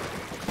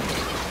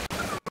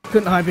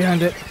 Couldn't hide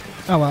behind it.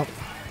 Oh well.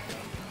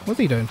 What's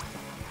he doing?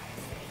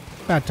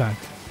 Bad time.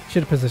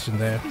 Should have positioned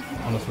there,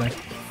 honestly.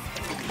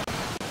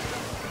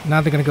 Now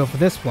they're gonna go for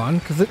this one,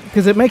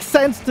 because it makes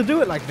sense to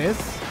do it like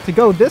this. To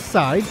go this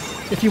side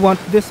if you want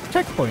this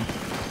checkpoint.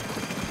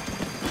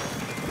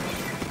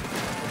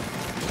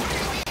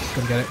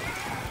 Couldn't get it.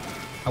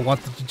 I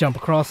wanted to jump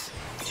across.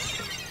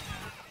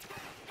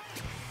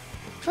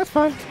 That's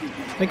fine.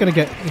 They're gonna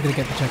get the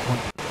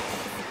checkpoint.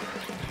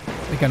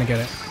 They're gonna get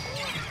it.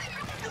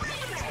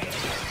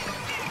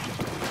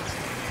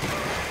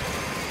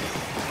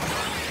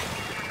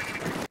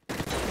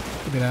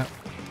 Give me that.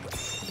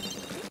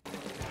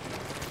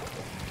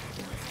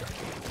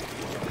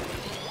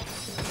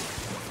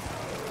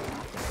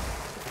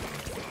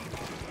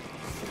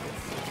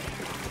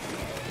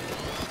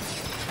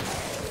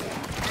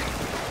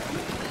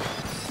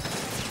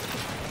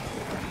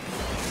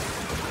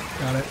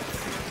 Got it.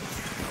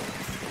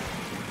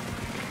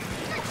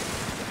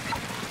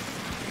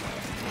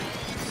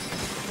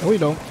 Oh, you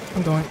don't.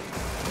 I'm going.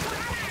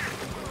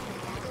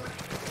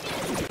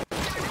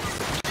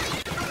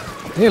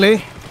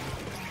 Nearly.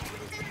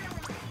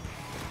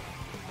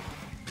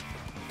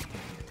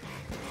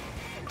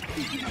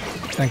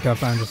 Thank God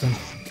for Anderson.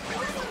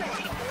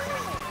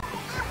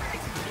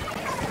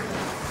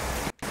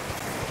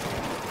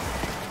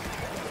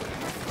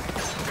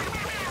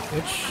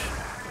 Bitch.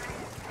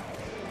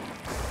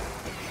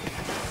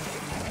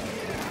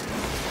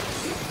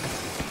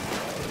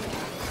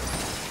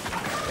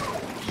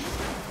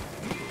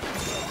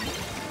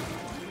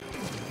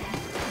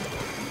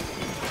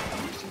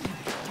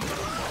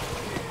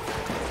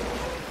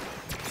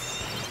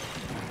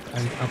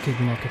 I'll keep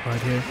him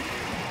occupied here.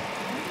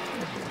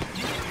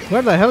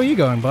 Where the hell are you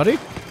going, buddy?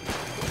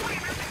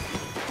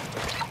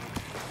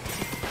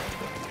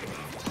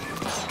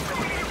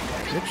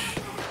 Bitch.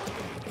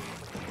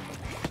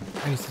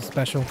 I need some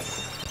special.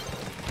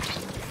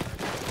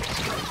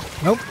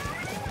 Nope.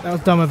 That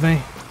was dumb of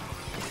me.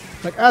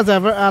 Like, as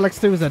ever, Alex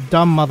 2 is a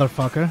dumb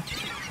motherfucker.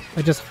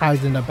 That just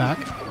hides in the back.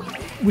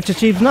 Which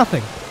achieves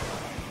nothing.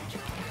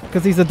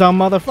 Because he's a dumb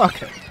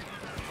motherfucker.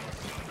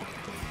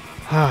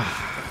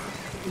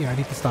 Yeah, I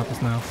need to stop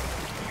this now.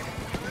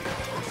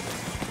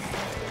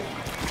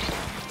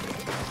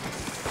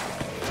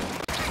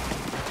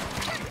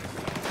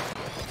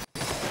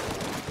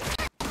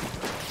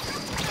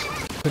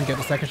 Couldn't get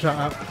the second shot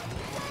out.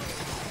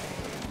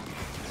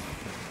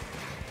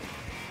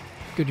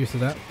 Good use of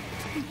that.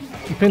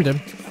 You pinned him.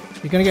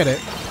 You're gonna get it.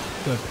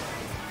 Good.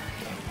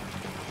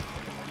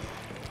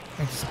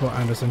 I need to support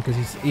Anderson because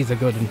he's a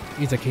good one.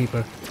 He's a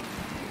keeper.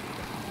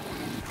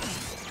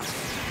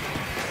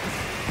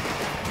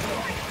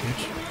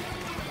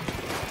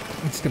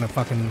 I'm just gonna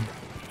fucking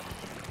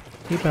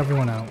keep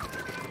everyone out.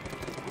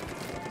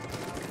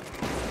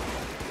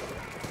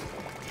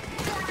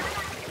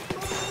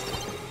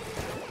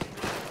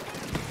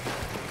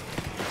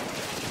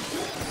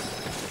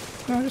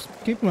 No, just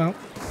keep them out.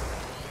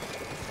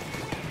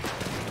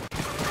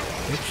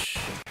 Bitch.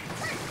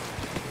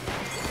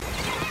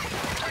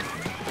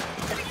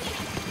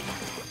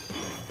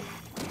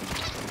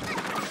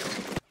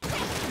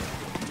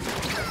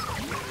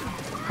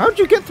 How'd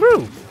you get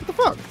through? What the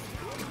fuck?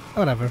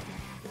 Whatever.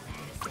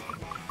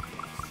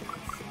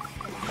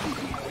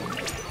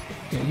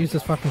 Yeah, use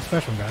this fucking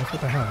special, guys.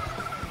 What the hell?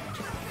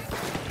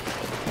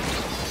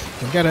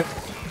 Get it.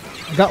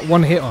 I got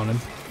one hit on him.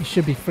 He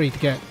should be free to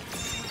get.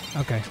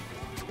 Okay.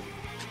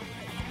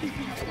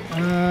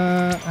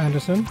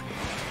 Anderson.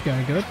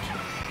 Very good.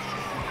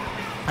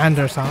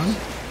 Anderson.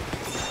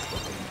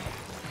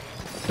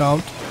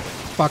 Don't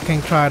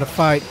fucking try to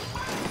fight.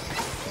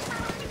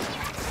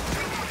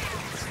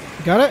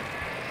 Got it?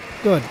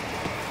 Good.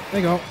 There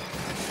you go.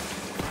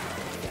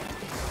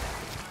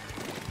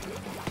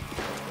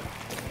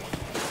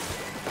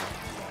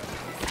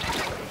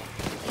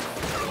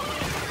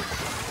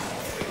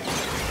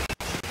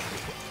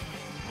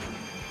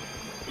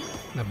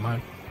 Never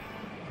mind.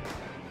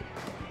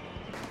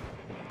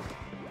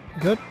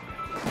 Good.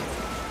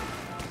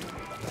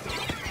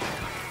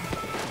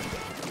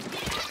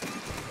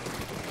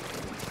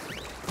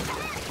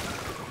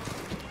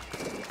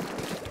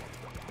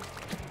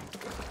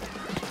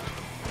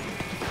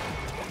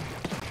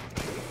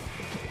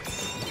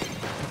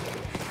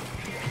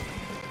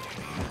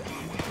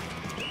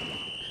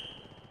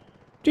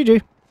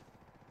 GG.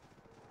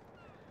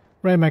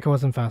 Rainmaker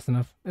wasn't fast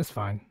enough. It's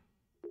fine.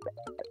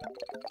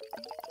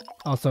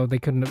 Also, they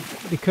could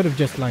have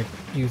just like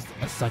used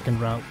a second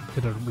route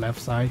to the left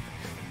side.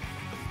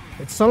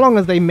 It's so long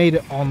as they made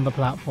it on the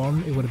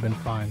platform, it would have been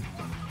fine.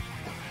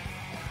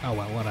 Oh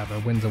well, whatever.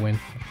 Win's a win.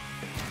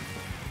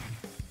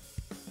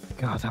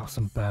 God, that was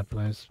some bad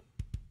plays.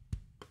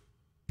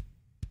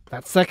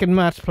 That second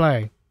match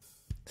play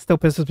still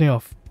pisses me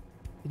off.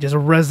 It just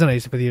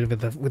resonates with you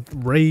with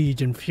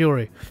rage and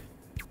fury.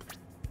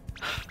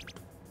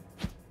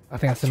 I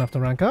think that's enough to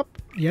rank up.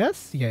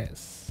 Yes,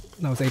 yes.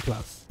 No, it's A+.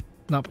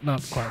 Not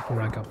quite for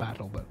rank up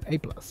battle, but A+.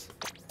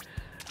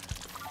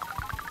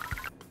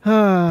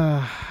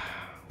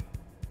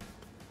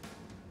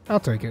 I'll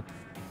take it.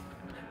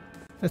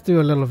 Let's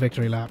do a little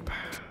victory lap.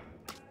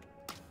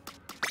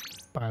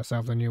 Buy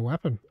ourselves a new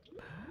weapon.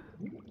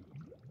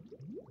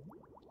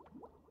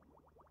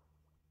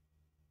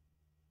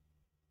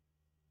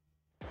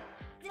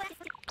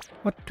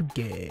 What to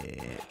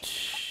get?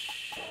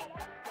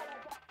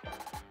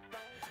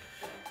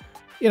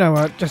 You know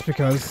what, just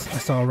because I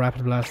saw a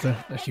Rapid Blaster,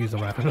 let's use a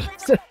Rapid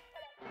Blaster.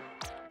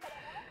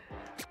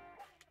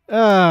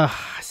 I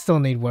still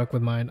need work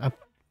with mine.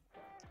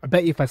 I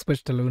bet you if I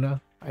switch to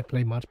Luna, I'd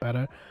play much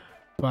better.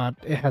 But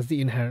it has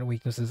the inherent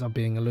weaknesses of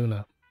being a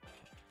Luna.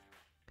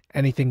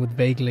 Anything with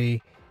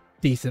vaguely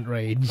decent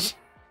range,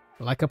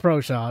 like a Pro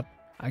Shot,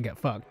 I get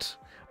fucked.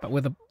 But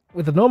with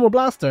a normal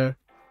blaster,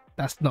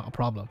 that's not a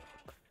problem.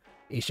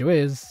 Issue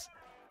is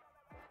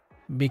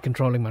me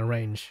controlling my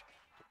range.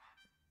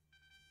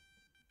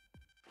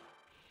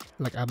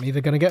 Like, I'm either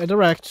gonna get a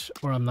direct,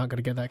 or I'm not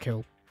gonna get that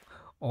kill.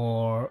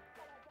 Or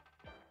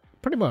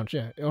pretty much,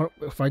 yeah. Or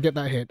if I get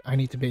that hit, I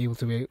need to be able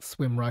to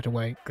swim right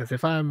away. Because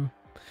if I'm...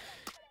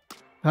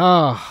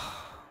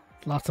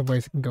 lots of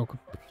ways it can go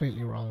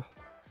completely wrong.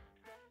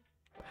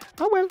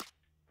 Oh well.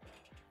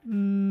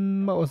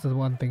 What was the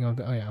one thing? Oh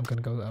yeah, I'm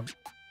gonna go...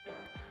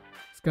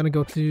 it's gonna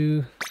go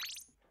to...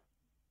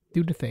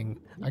 do the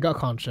thing. I got a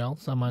conch shell,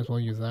 so I might as well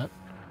use that.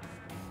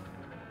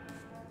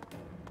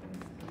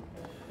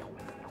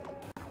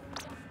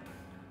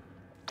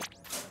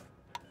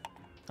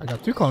 I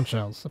got 2 conch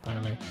shells,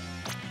 apparently.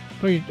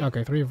 3,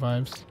 okay, 3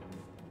 revives.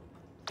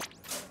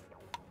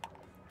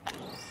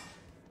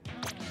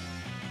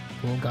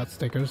 Cool, got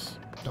stickers.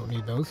 Don't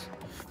need those.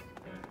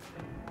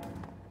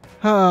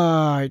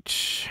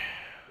 Alright.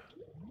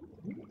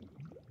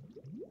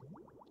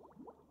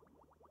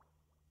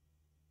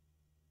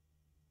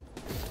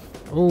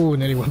 Oh,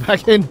 nearly went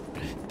back in.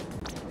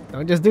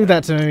 Don't just do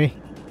that to me.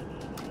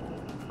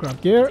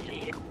 Grab gear.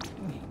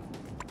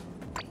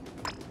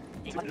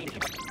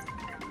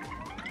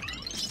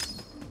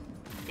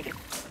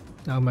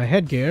 Now my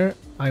headgear,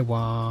 I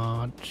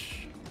want...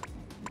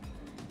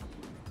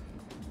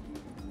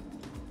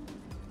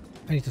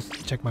 I need to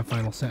check my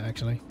final set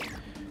actually.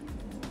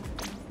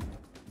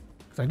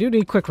 Because I do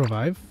need quick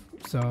revive.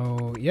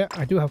 So yeah,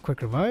 I do have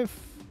quick revive.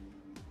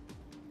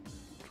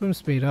 Swim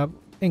speed up,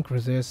 ink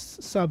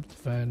resist, sub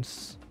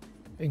defense,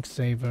 ink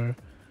saver,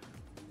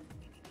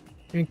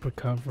 ink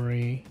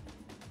recovery,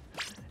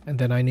 and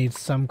then I need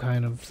some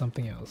kind of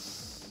something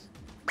else.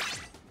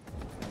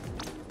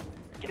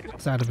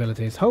 Sad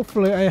abilities.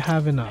 Hopefully I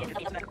have enough.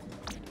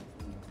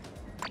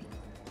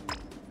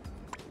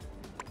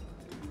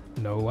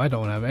 No, I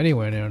don't have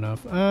anywhere near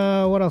enough.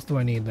 What else do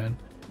I need then?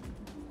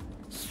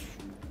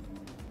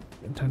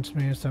 Intense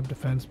mirror, sub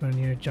defenseman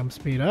here, jump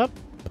speed up,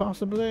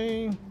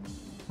 possibly.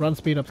 Run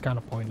speed up's kind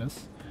of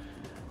pointless.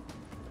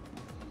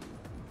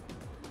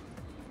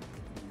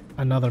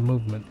 Another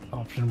movement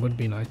option would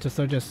be nice.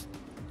 Just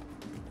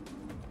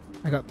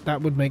I got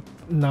that would make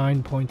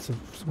 9 points of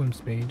swim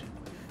speed.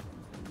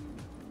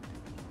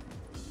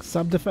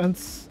 Sub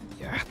defense?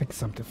 Yeah, I think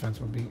sub defense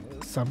would be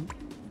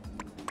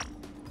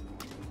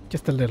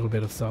just a little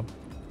bit of sub.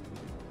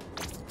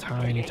 Just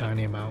a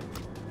tiny amount.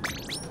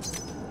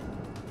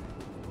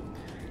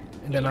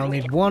 And then I'll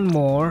need one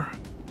more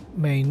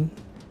main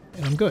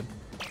and I'm good.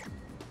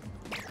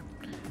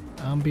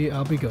 I'll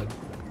be good.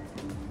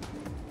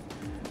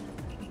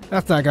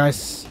 That's that,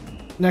 guys.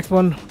 Next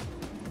one.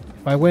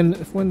 If I win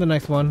the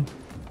next one,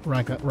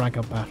 rank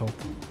up battle.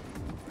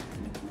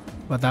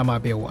 But that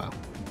might be a while.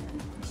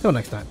 Till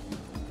next time.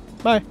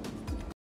 Bye.